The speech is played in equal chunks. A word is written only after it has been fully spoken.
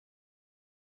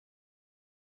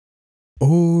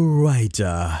Alright,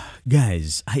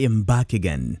 guys, I am back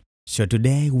again. So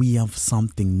today we have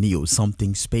something new,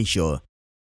 something special.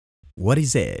 What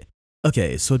is it?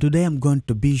 Okay, so today I'm going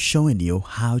to be showing you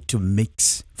how to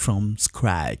mix from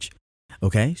scratch.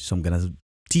 Okay, so I'm gonna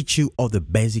teach you all the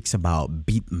basics about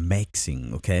beat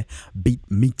mixing. Okay, beat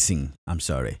mixing. I'm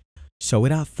sorry. So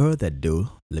without further ado,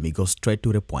 let me go straight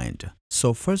to the point.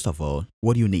 So first of all,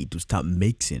 what do you need to start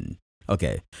mixing?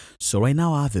 Okay, so right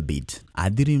now I have a beat. I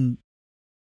didn't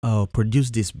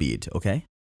produce this beat, okay?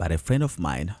 But a friend of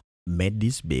mine made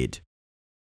this beat.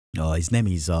 His name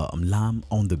is Lam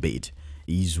on the beat.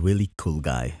 He's really cool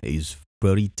guy. He's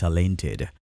very talented.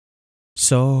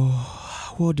 So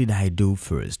what did I do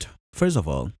first? First of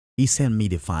all, he sent me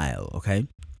the file, okay?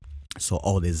 So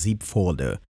all the zip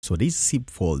folder. So this zip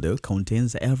folder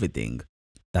contains everything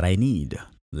that I need.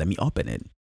 Let me open it.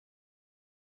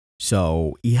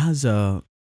 So he has the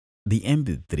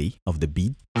MP3 of the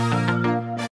beat.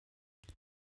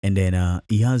 And then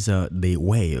he has the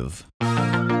wave,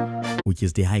 which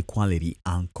is the high quality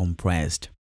uncompressed.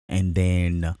 And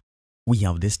then we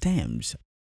have the stems,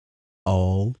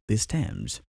 all the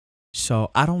stems. So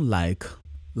I don't like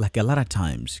a lot of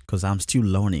times, because I'm still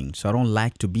learning. So I don't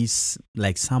like to be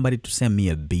like somebody to send me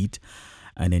a beat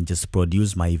and then just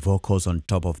produce my vocals on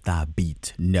top of that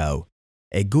beat. No.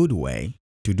 A good way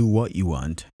to do what you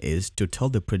want is to tell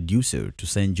the producer to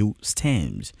send you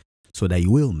stems, so that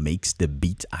you will mix the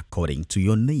beat according to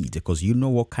your need, because you know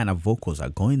what kind of vocals are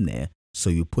going there. So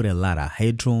you put a lot of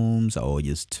head drums, or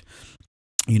just,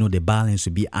 you know, the balance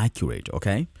will be accurate,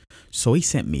 okay? So he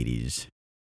sent me these.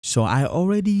 So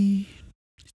all you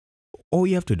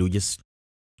have to do, just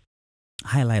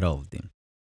highlight all of them.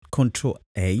 Control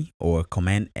A or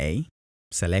Command A,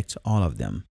 select all of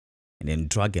them, and then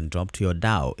drag and drop to your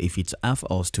DAW. If it's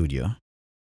FL Studio,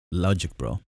 Logic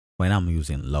Pro, when I'm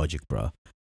using Logic Pro.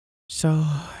 So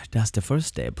that's the first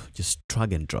step, just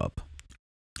drag and drop.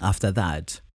 After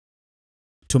that,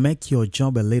 to make your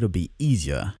job a little bit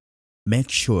easier, make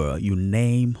sure you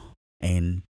name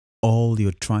and all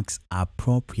your tracks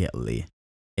appropriately.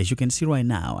 As you can see right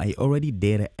now, I already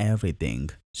did everything.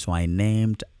 So I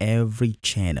named every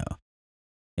channel.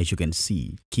 As you can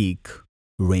see, kick,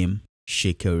 rim,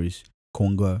 shakers,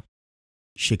 conga,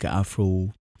 shaker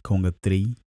afro, conga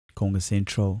 3, conga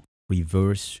central,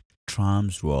 reverse,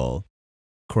 drums roll,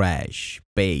 crash,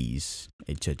 bass,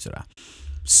 etc.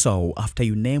 So after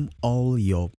you name all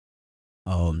your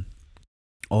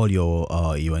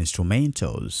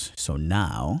instrumentals, so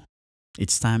now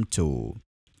it's time to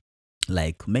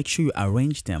make sure you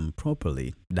arrange them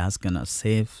properly. That's gonna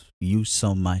save you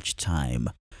so much time.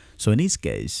 So in this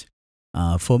case,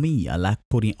 for me, I like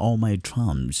putting all my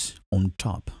drums on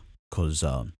top, because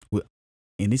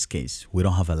in this case we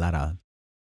don't have a lot of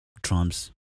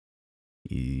drums.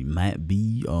 It might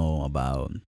be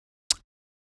about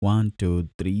 1, 2,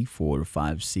 3, 4,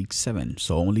 5, 6, 7.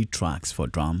 So only tracks for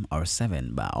drum are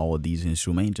 7, but all these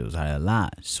instrumentals are a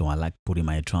lot. So I like putting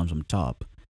my drums on top.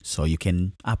 So you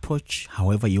can approach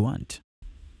however you want.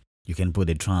 You can put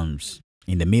the drums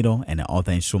in the middle and the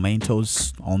other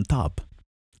instrumentals on top,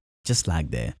 just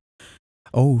like that.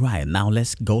 All right, now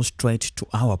let's go straight to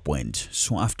our point.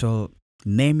 So after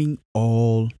naming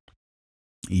all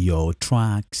your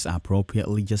tracks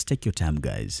appropriately, just take your time,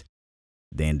 guys.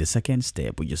 Then the second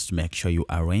step, we just make sure you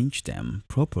arrange them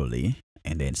properly,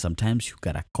 and then sometimes you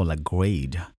gotta color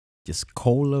grade. Just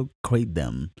color grade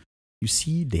them. You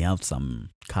see they have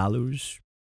some colors.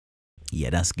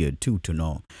 Yeah, that's good too, to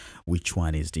know which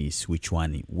one is this, which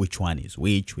one is which one is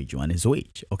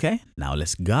which. Okay, now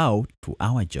let's go to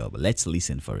our job. Let's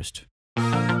listen first.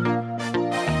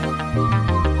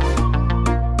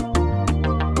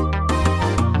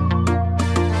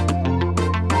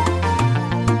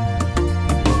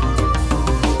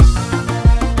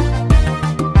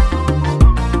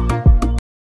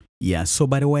 Yeah, so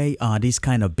by the way, these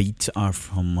kind of beats are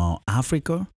from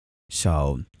Africa.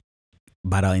 So,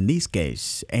 but in this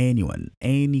case, any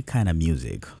kind of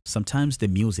music, sometimes the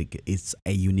music is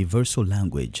a universal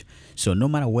language. So no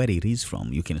matter where it is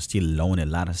from, you can still learn a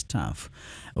lot of stuff.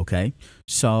 Okay,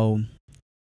 so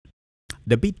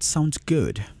the beat sounds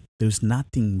good. There's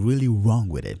nothing really wrong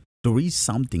with it. There is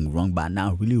something wrong, but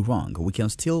not really wrong. We can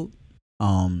still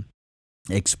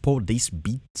export these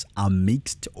beats are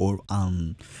mixed or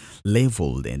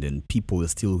leveled, and then people will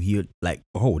still hear like,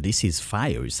 oh, this is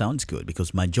fire, it sounds good,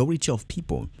 because majority of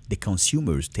people, the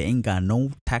consumers, they ain't got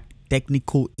no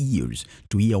technical ears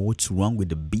to hear what's wrong with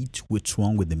the beat, what's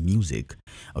wrong with the music.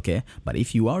 Okay, but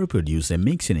if you are a producer,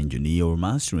 mixing engineer, or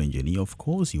master engineer, of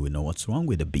course you will know what's wrong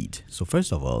with the beat. So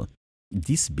first of all,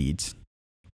 this beat,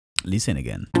 listen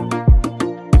again.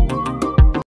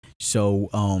 So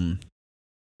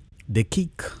the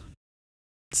kick,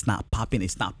 it's not popping,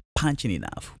 it's not punching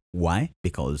enough. Why?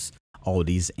 Because all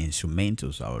these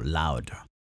instrumentals are louder,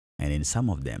 and then some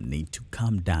of them need to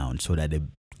come down so that the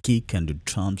kick and the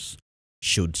drums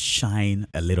should shine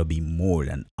a little bit more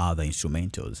than other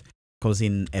instrumentals. Because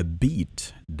in a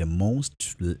beat, the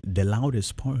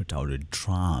loudest part are the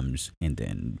drums, and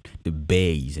then the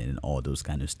bass and all those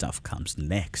kind of stuff comes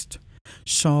next.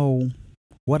 So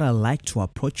what I like to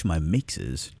approach my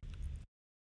mixes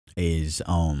is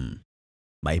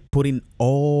by putting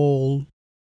all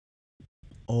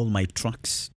my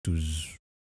tracks to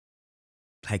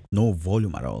like no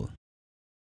volume at all.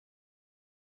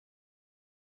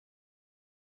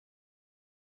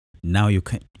 Now you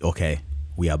can, okay,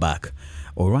 we are back.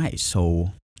 All right,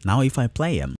 so now if I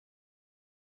play them,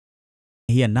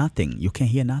 hear nothing. You can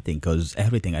hear nothing because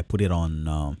everything I put it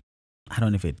on. I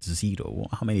don't know if it's zero.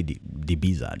 How many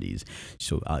dBs are these?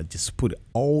 So I'll just put it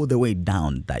all the way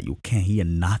down that you can hear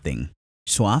nothing.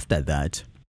 So after that,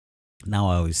 now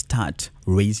I will start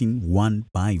raising one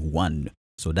by one.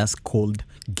 So that's called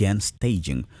gain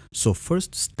staging. So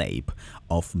first step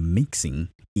of mixing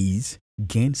is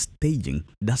gain staging.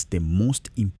 That's the most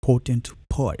important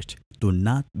part. Do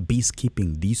not be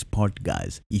skipping this part,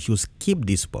 guys. If you skip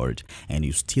this part and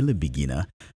you're still a beginner,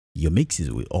 your mixes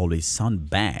will always sound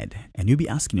bad, and you'll be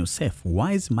asking yourself,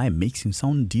 why is my mixing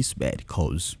sound this bad?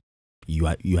 Because you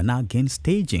are not gain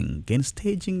staging. Gain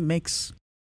staging makes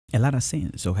a lot of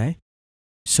sense. Okay,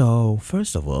 so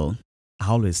first of all, I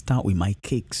always start with my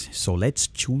kicks. So let's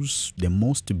choose the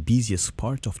most busiest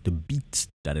part of the beat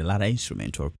that a lot of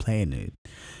instruments are playing it.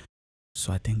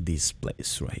 So I think this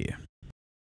place right here.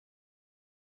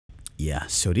 Yeah,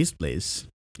 so this place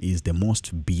is the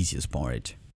most busiest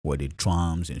part where the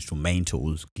drums,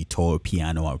 instrumentals, guitar,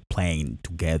 piano are playing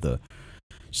together.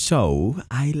 So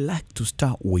I like to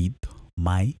start with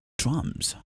my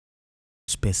drums,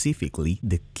 specifically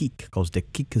the kick, because the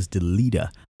kick is the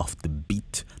leader of the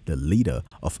beat. The leader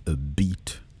of a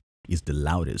beat is the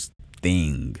loudest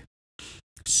thing.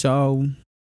 So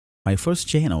my first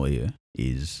channel here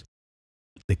is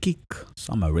the kick.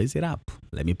 So I'm gonna raise it up.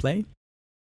 Let me play.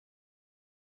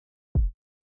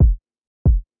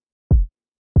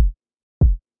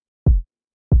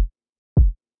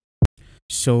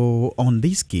 So on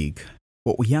this gig,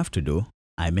 what we have to do,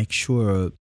 I make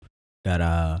sure that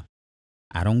I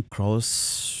don't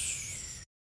cross.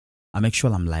 I make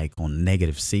sure I'm like on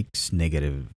 -6,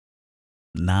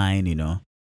 -9,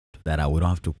 that I would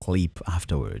have to clip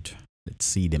afterward. Let's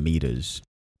see the meters.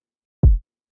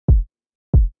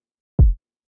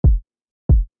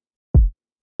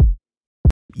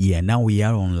 Yeah, now we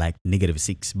are on like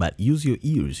 -6, but use your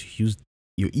ears. Use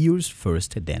your ears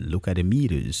first, then look at the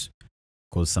meters.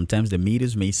 Because sometimes the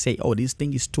meters may say, oh, this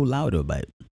thing is too louder, but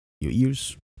your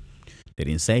ears, they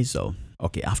didn't say so.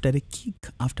 Okay, after the kick,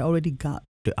 after I already got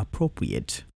the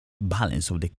appropriate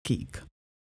balance of the kick,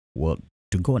 what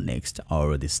to go next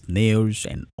are the snares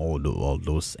and all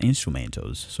those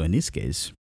instrumentals. So in this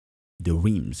case, the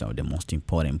rims are the most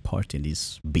important part in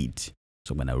this beat.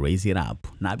 So I'm gonna raise it up,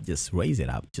 not just raise it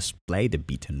up, just play the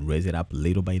beat and raise it up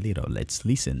little by little. Let's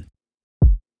listen.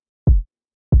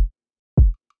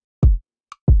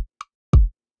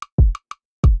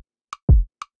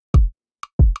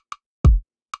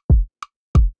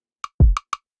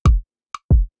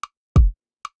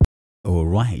 All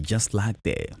right, just like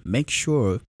that. Make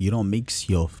sure you don't mix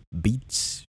your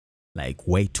beats like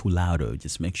way too louder.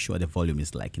 Just make sure the volume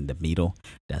is like in the middle.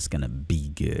 That's gonna be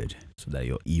good so that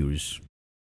your ears,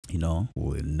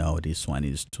 will know this one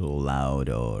is too loud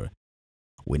or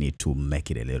we need to make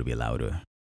it a little bit louder.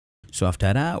 So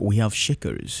after that, we have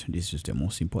shakers. This is the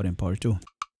most important part too.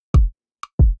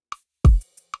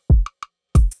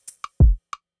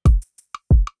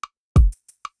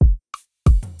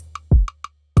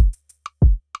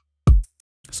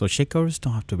 So shakers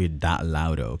don't have to be that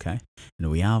louder, okay?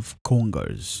 And we have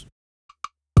congas.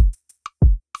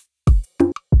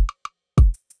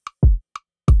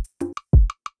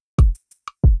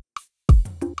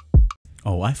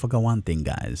 Oh, I forgot one thing,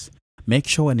 guys. Make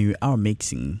sure when you are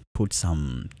mixing, put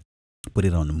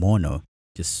it on mono.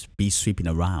 Just be sweeping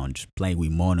around, playing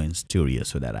with mono and stereo,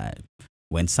 so that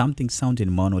when something sounds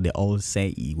in mono, they all say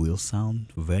it will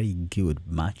sound very good,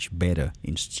 much better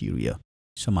in stereo.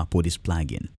 So I'm gonna put this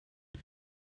plugin.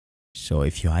 So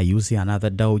if you are using another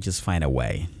DAW, just find a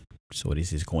way. So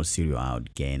this is called stereo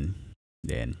out gain.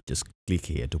 Then just click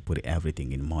here to put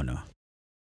everything in mono.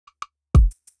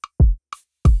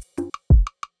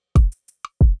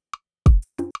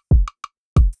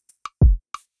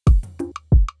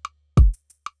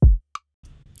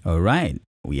 All right.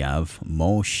 we have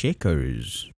more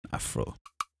shakers, Afro.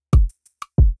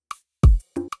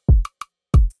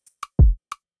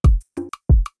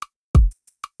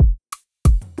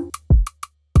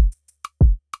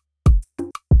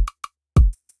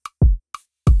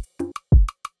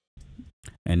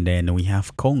 And then we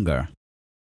have conga.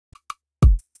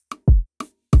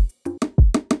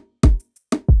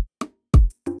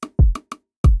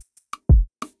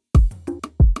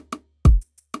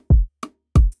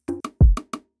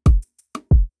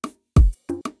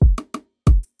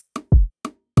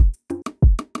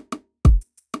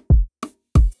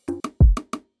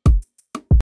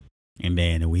 And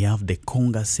then we have the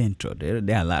conga central. There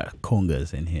are a lot of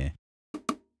congas in here.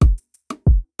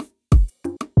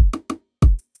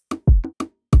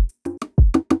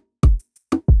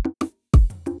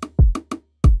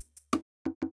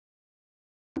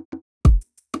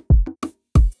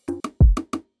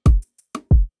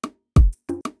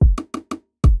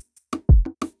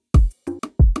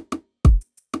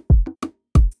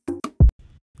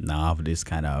 Now I have this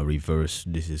kind of reverse.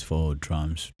 This is for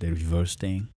drums, the reverse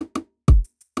thing.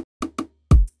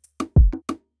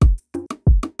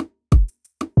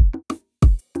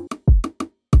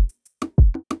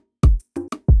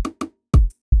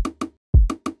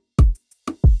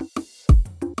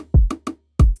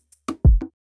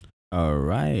 All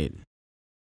right.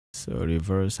 So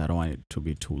reverse, I don't want it to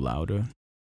be too louder.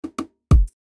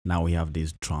 Now we have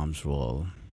this drums roll.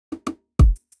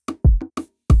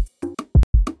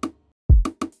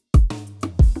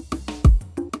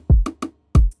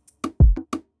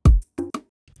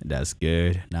 That's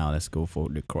good. Now let's go for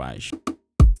the crash.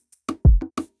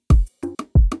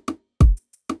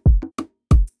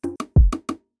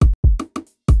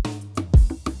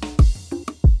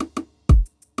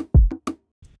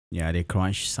 Yeah, the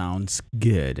crash sounds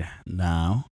good.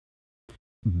 Now,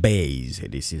 bass.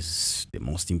 This is the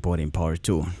most important part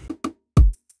too.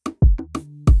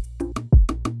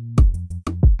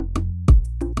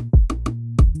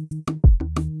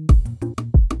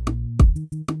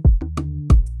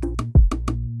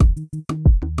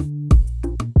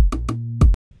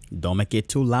 Don't make it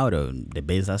too louder. The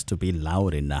bass has to be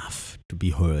loud enough to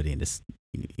be heard in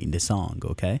the song,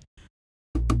 okay?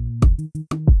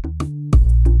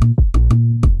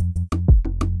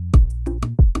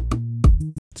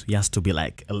 So it has to be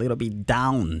like a little bit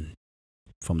down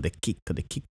from the kick the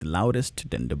loudest,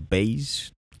 then the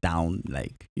bass down,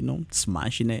 like, you know,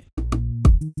 smashing it.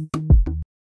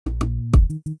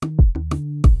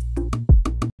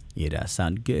 Yeah, that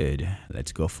sounds good.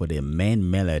 Let's go for the main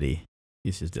melody.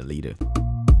 This is the leader.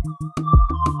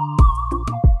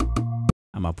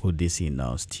 I'm gonna put this in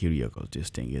stereo because this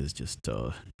thing is just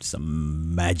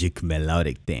some magic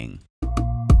melodic thing.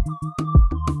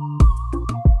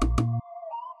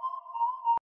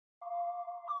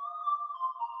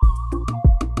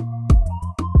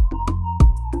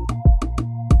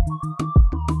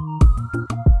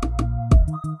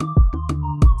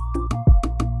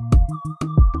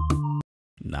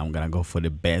 Now I'm gonna go for the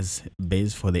bass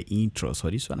for the intro. So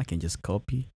this one I can just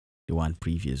copy the one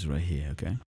previous right here,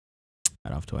 okay? I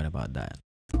don't have to worry about that.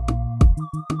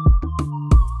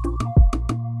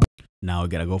 Now I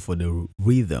gotta go for the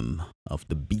rhythm of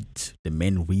the beat, the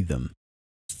main rhythm.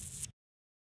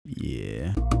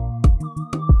 Yeah.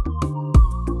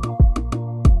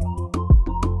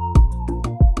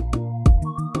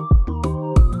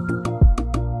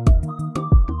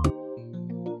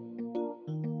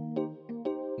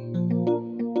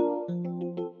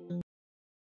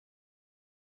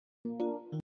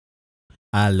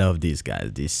 I love these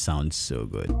guys. This sounds so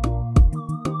good.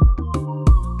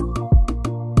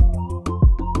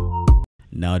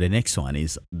 Now the next one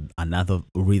is another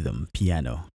rhythm,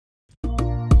 piano.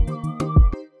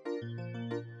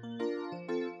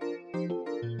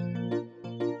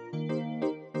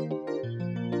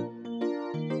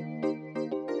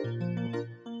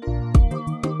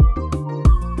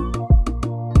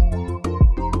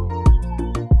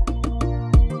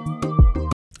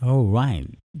 All right.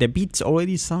 The beat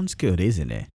already sounds good,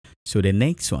 isn't it? So the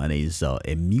next one is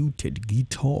a muted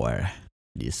guitar.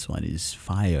 This one is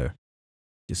fire.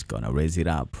 Just gonna raise it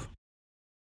up.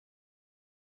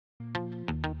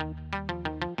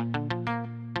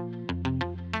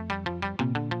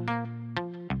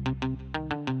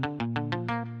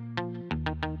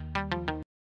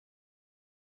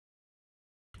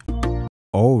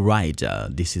 All right,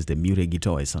 this is the muted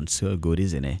guitar. It sounds so good,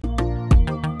 isn't it?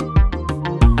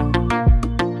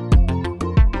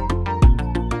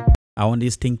 I want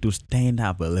this thing to stand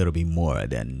up a little bit more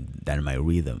than my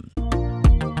rhythm.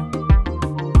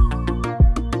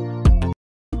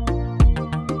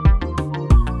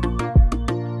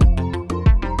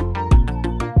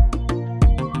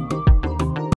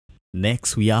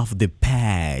 Next, we have the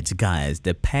pads, guys.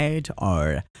 The pads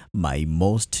are my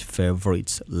most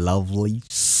favorite, lovely,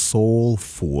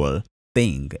 soulful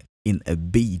thing in a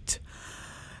beat.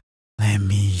 Let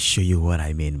me show you what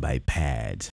I mean by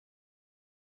pads.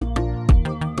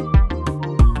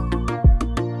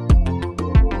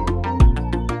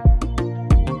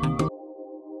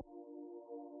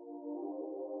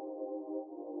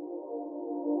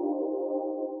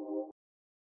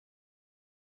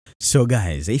 So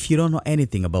guys, if you don't know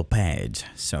anything about pads,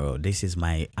 so this is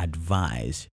my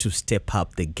advice to step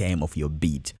up the game of your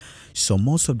beat. So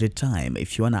most of the time,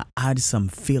 if you want to add some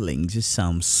feelings,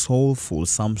 some soulful,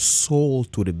 some soul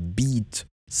to the beat,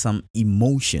 some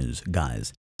emotions,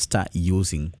 guys, start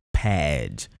using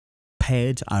pads.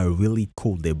 Pads are really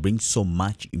cool. They bring so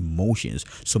much emotions,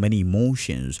 so many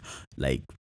emotions, like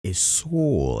a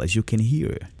soul, as you can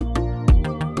hear.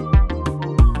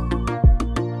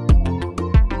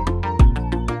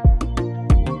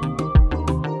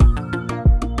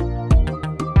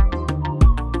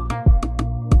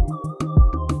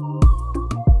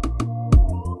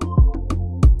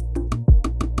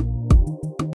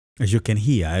 As you can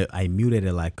hear, I muted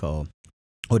it like all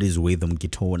this rhythm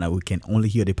guitar. Now we can only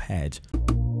hear the pads.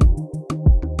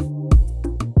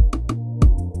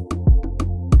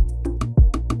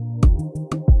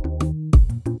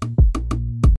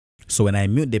 So when I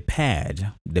mute the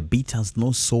pad, the beat has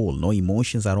no soul, no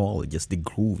emotions at all, just the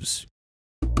grooves.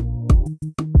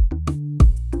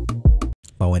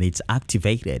 But when it's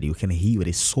activated, you can hear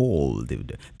the soul, the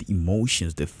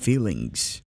emotions, the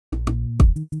feelings.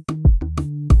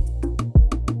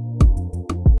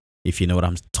 If you know what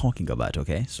I'm talking about,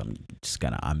 okay? So I'm just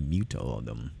gonna unmute all of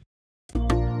them.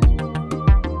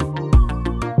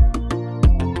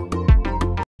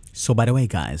 So by the way,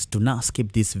 guys, do not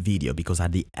skip this video, because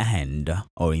at the end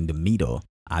or in the middle,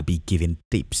 I'll be giving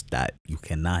tips that you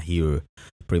cannot hear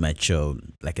pretty much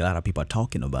like a lot of people are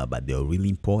talking about, but they're really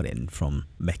important from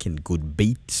making good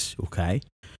beats, okay?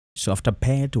 So after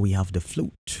pad, we have the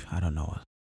flute. I don't know.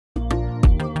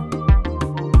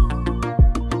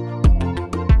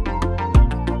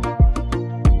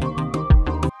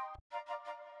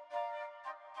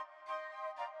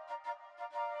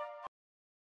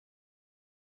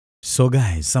 So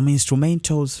guys, some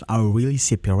instrumentals are really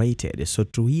separated. So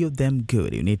to hear them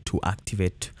good, you need to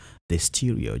activate the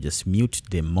stereo. Just mute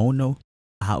the mono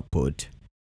output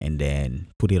and then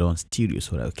put it on stereo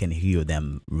so that you can hear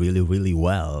them really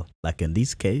well. Like in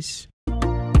this case.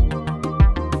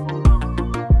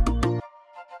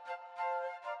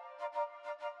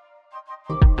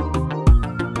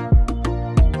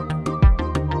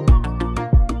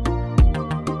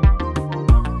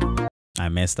 I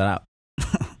messed that up.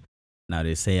 Now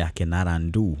they say I cannot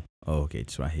undo. Oh, okay,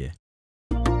 it's right here.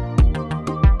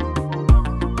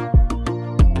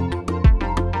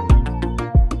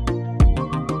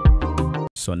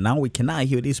 So now we cannot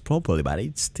hear this properly, but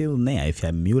it's still there. If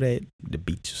I mute it, the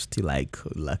beat is still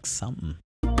like something.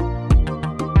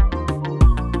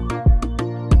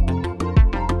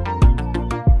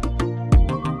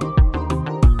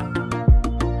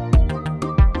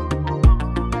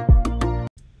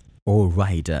 All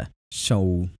right,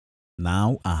 so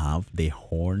now I have the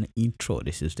horn intro.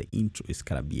 This is the intro. It's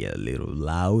gonna be a little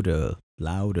louder.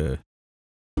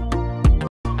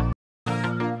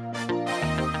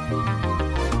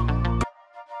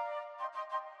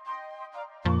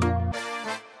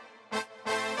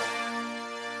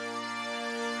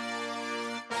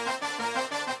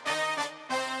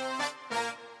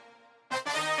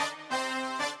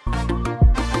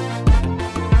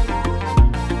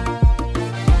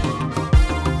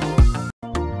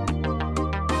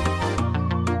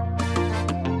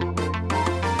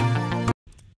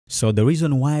 So the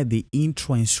reason why the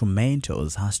intro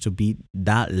instrumentals has to be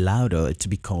that louder, it's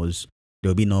because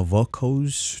there'll be no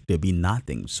vocals, there'll be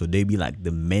nothing. So they'll be like the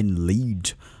main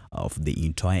lead of the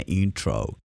entire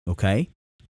intro. Okay.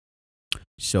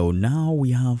 So now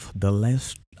we have the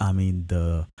last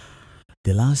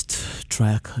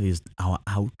track is our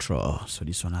outro. So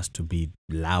this one has to be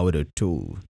louder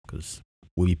too, because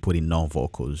we'll be putting no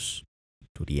vocals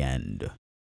to the end.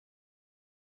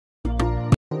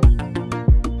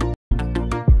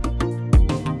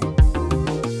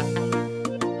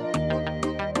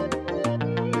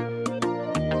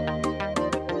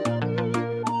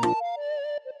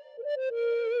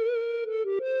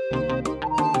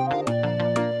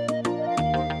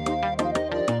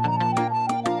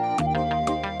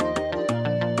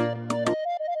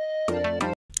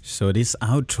 So these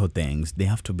outro things, they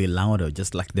have to be louder,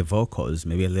 just like the vocals,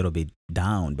 maybe a little bit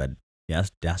down, but there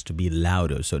has to be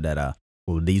louder so that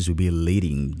Well, these will be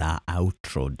leading the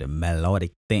outro, the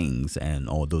melodic things, and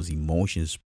all those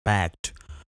emotions packed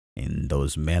in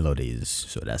those melodies.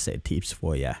 So that's a tips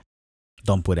for ya.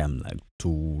 Don't put them like too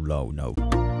low, no.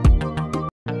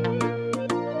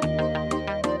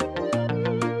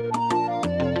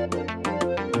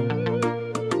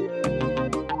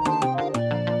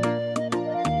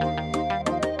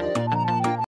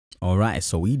 All right,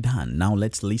 so we done. Now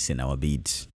let's listen our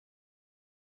beats.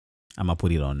 I'm gonna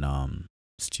put it on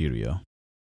stereo.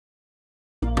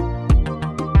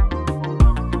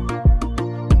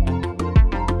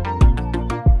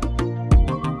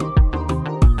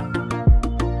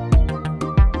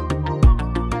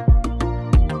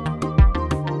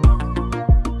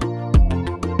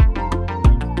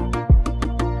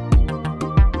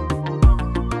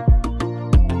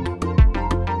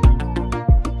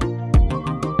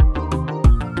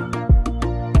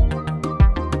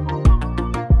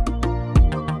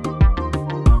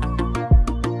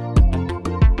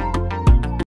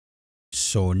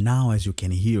 So now, as you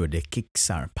can hear, the kicks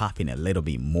are popping a little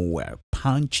bit more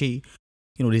punchy.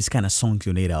 You know, this kind of songs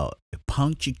you need a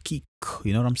punchy kick.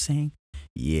 You know what I'm saying?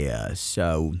 Yeah.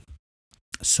 So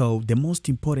the most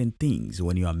important things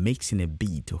when you are mixing a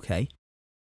beat, okay?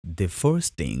 The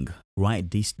first thing, write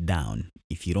this down.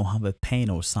 If you don't have a pen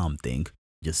or something,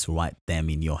 just write them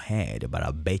in your head. But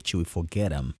I bet you will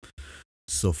forget them.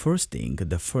 So first thing,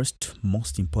 the first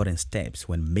most important steps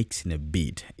when mixing a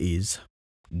beat is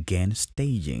gain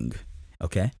staging.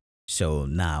 Okay, so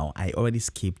now I already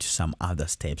skipped some other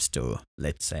steps too.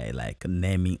 Let's say like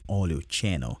naming all your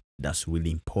channel, that's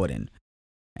really important,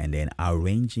 and then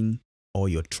arranging all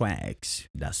your tracks,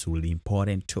 that's really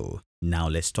important too. Now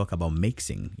let's talk about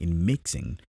mixing. In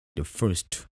mixing, the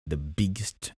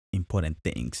biggest important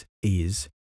things is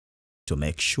to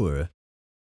make sure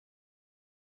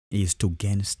is to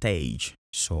gain stage.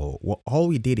 So all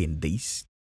we did in this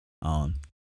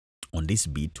on this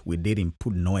beat, we didn't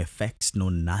put no effects, no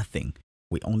nothing.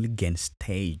 We only gain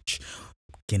stage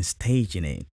in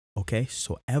it. Okay,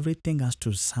 so everything has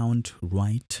to sound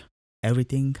right.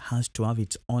 Everything has to have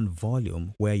its own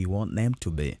volume where you want them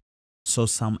to be. So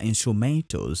some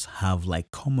instrumentals have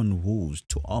like common rules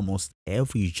to almost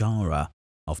every genre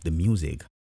of the music.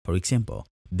 For example,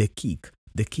 the kick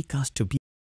has to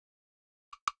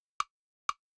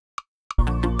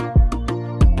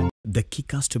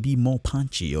be more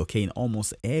punchy, okay, in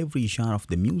almost every genre of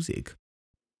the music.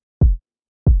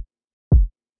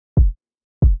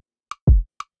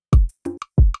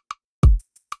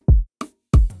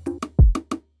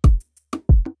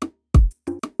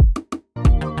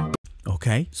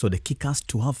 Okay, so the kick has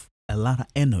to have a lot of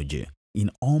energy in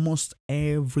almost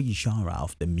every genre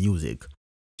of the music.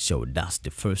 So that's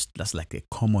like a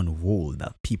common rule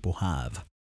that people have.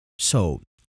 So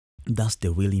that's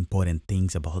the really important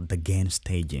things about the gain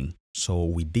staging. So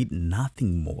we did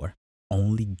nothing more,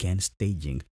 only gain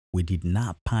staging. We did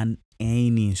not pan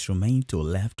any instrumental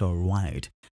left or right.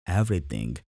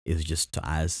 Everything is just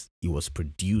as it was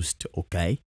produced,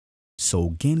 okay?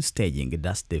 So gain staging,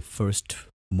 that's the first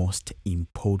most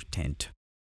important.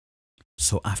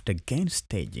 So after gain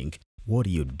staging, what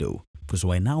do? Because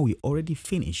right now we already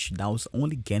finished. That was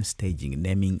only gain staging,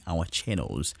 naming our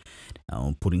channels,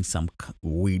 putting some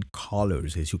weird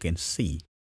colors as you can see.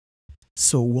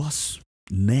 So what's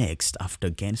next after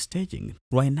gain staging?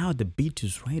 Right now the beat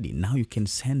is ready. Now you can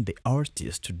send the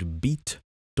artist to the beat.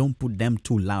 Don't put them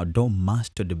too loud. Don't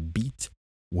master the beat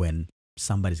when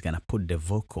somebody's gonna put the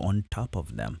vocal on top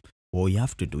of them. All you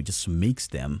have to do, just mix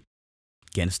them,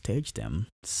 gain stage them,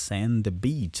 send the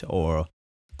beat, or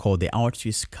call the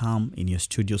artist, come in your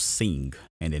studio, sing,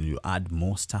 and then you add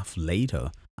more stuff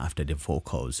later after the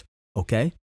vocals.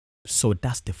 Okay, so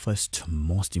that's the first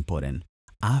most important.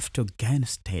 After gain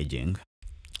staging,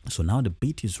 so now the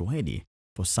beat is ready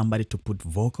for somebody to put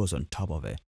vocals on top of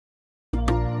it,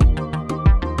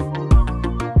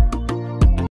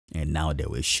 and now they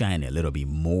will shine a little bit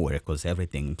more because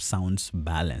everything sounds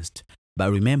balanced.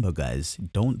 But remember guys,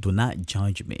 do not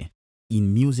judge me.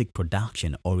 In music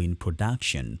production or in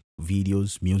production,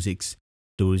 videos, musics,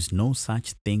 there is no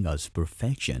such thing as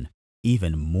perfection.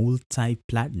 Even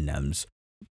multi-platinums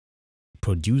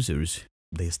producers,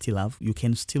 you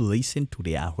can still listen to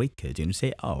their records and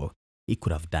say, oh, he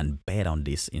could have done better on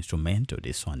this instrumental,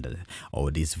 this one,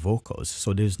 or these vocals.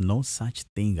 So there's no such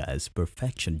thing as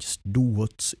perfection. Just do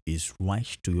what is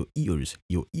right to your ears.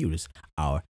 Your ears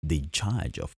are the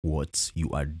judge of what you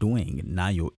are doing. Now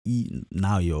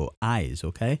your eyes,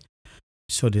 okay?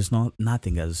 So there's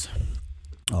nothing as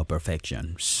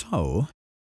perfection. So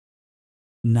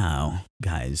now,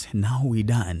 guys, now we're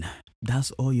done.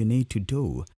 That's all you need to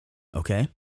do, okay?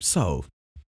 So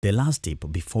The last tip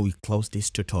before we close this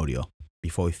tutorial,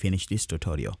 before we finish this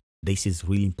tutorial, this is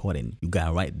really important. You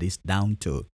gotta write this down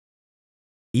too.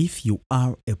 If you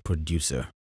are a producer,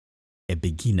 a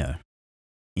beginner,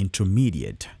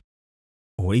 intermediate,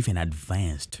 or even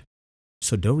advanced,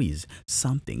 so there is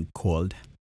something called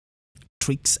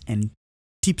tricks and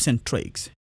tips and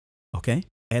tricks. Okay?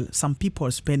 And some people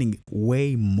are spending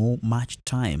way much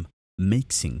time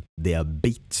mixing their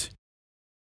beats.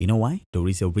 You know why? There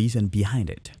is a reason behind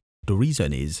it. The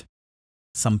reason is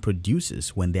some producers,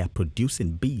 when they are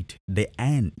producing beat, they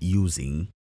aren't using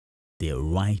the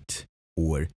right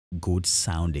or good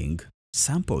sounding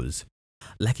samples.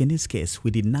 Like in this case, we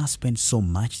did not spend so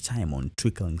much time on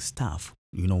trickling stuff.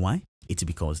 You know why? It's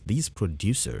because this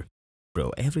producer, bro,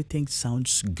 everything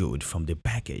sounds good from the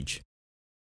package.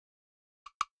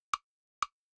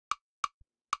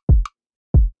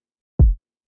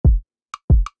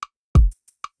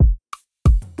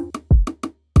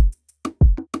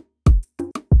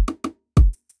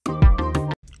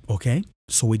 Okay,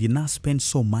 so we did not spend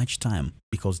so much time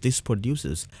because this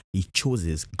producers, he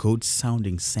chooses good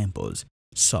sounding samples.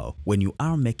 So when you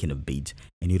are making a beat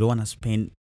and you don't want to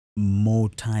spend more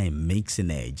time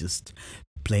mixing it, just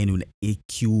playing with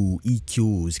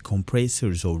EQs,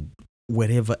 compressors, or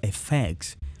whatever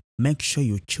effects, make sure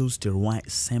you choose the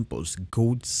right samples,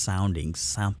 good sounding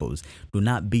samples. Do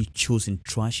not be choosing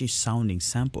trashy sounding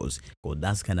samples, because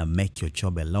that's gonna make your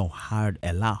job a lot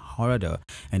harder,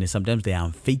 and then sometimes they are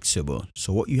unfixable.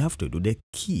 So what you have to do, the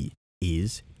key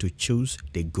is to choose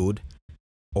the good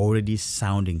already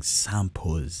sounding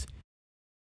samples,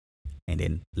 and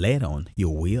then later on you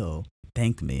will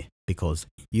thank me, because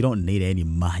you don't need any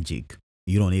magic,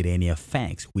 you don't need any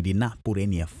effects. We did not put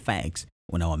any effects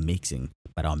on our mixing,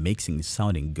 but our mixing is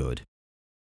sounding good.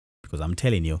 Because I'm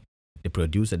telling you, the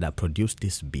producer that produced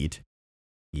this beat,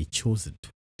 he chose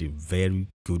the very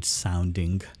good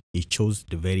sounding, he chose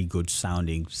the very good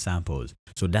sounding samples.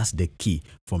 So that's the key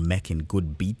for making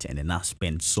good beat and then not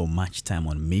spend so much time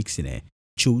on mixing it.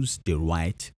 Choose the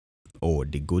right or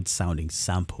the good sounding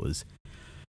samples,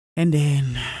 and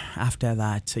then after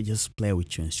that, just play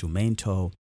with your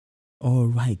instrumental. All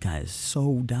right, guys,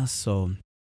 so that's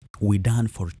we're done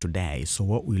for today. So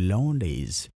what we learned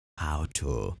is how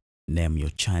to name your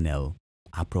channel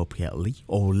appropriately,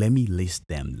 or let me list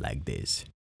them like this.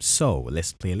 So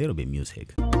let's play a little bit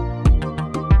music.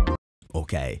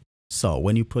 Okay, so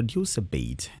when you produce a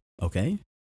beat, okay,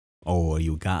 or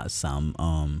you got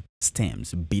some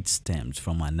stems, beat stems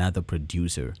from another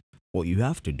producer, what you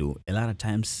have to do, a lot of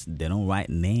times they don't write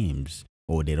names,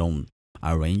 or they don't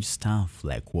arrange stuff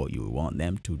like what you want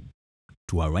them to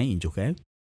arrange. Okay,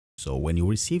 so when you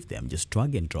receive them, just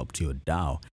drag and drop to your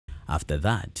DAW. After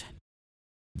that,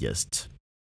 just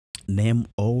name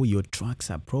all your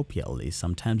tracks appropriately.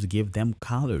 Sometimes give them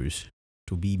colors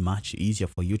to be much easier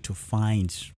for you to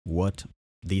find what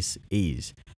this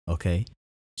is. Okay,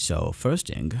 so first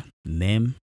thing,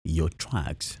 name your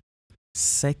tracks.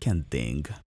 Second thing,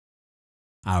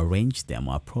 arrange them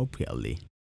appropriately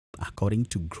according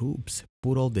to groups.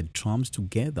 Put all the drums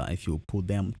together. If you put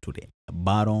them to the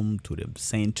bottom, to the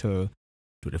center,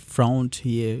 to the front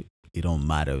here, it don't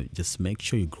matter. Just make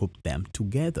sure you group them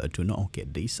together to know, okay,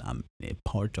 these are a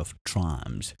part of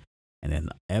drums, and then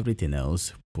everything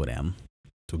else, put them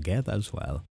together as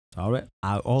well. All right,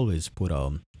 I always put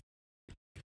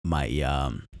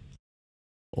my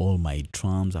all my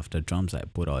drums. After drums, I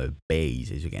put a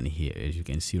bass, as you can hear, as you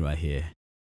can see right here.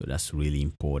 So that's really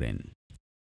important.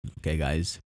 Okay,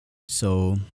 guys,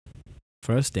 so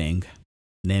first thing,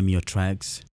 name your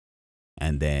tracks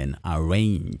and then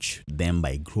arrange them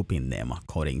by grouping them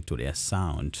according to their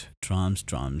sound. Drums,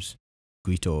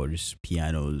 guitars,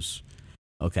 pianos.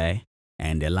 Okay,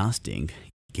 and the last thing,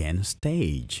 can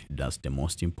stage. That's the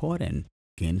most important.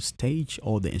 Can stage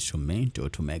all the instrumental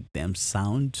to make them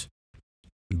sound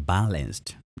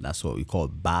balanced. That's what we call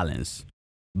balance.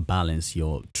 Balance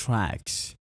your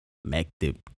tracks. Make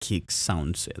the kick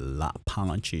sounds a lot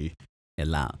punchy, a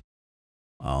lot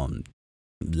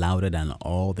louder than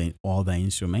all the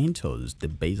instrumentals. The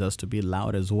bass has to be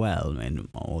loud as well, and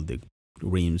all the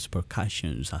rims,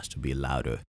 percussions has to be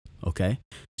louder. Okay,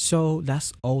 so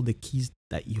that's all the keys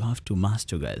that you have to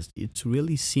master, guys. It's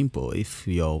really simple if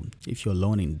you're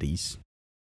learning this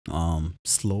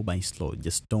slow by slow.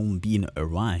 Just don't be in a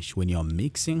rush when you're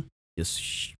mixing.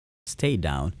 Just stay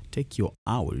down, take your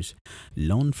hours,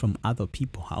 learn from other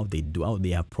people how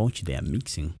they approach their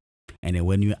mixing, and then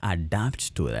when you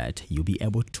adapt to that, you'll be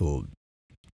able to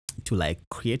like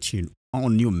create your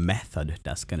own new method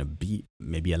that's gonna be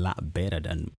maybe a lot better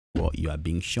than what you are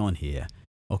being shown here.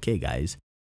 Okay, guys,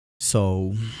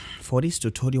 So for this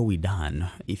tutorial we're done.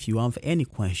 If you have any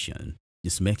question,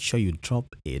 just make sure you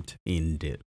drop it in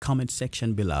the comment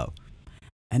section below.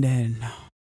 And then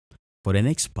for the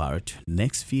next part,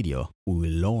 next video, we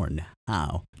will learn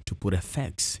how to put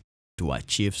effects to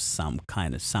achieve some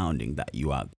kind of sounding that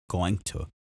you are going to.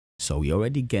 So we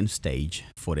already gained stage.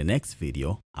 For the next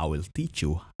video, I will teach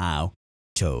you how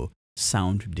to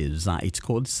sound design. It's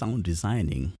called sound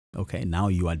designing. Okay, now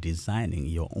you are designing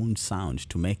your own sound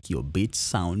to make your beat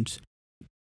sound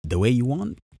the way you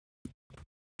want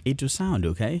it to sound.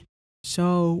 Okay,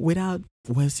 so without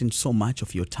wasting so much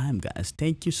of your time, guys,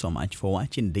 thank you so much for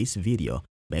watching this video.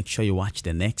 Make sure you watch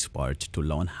the next part to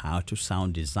learn how to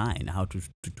sound design, how to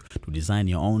design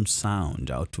your own sound,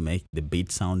 how to make the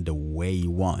beat sound the way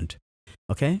you want.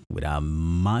 Okay, without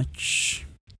much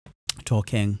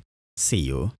talking, see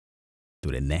you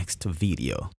to the next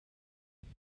video.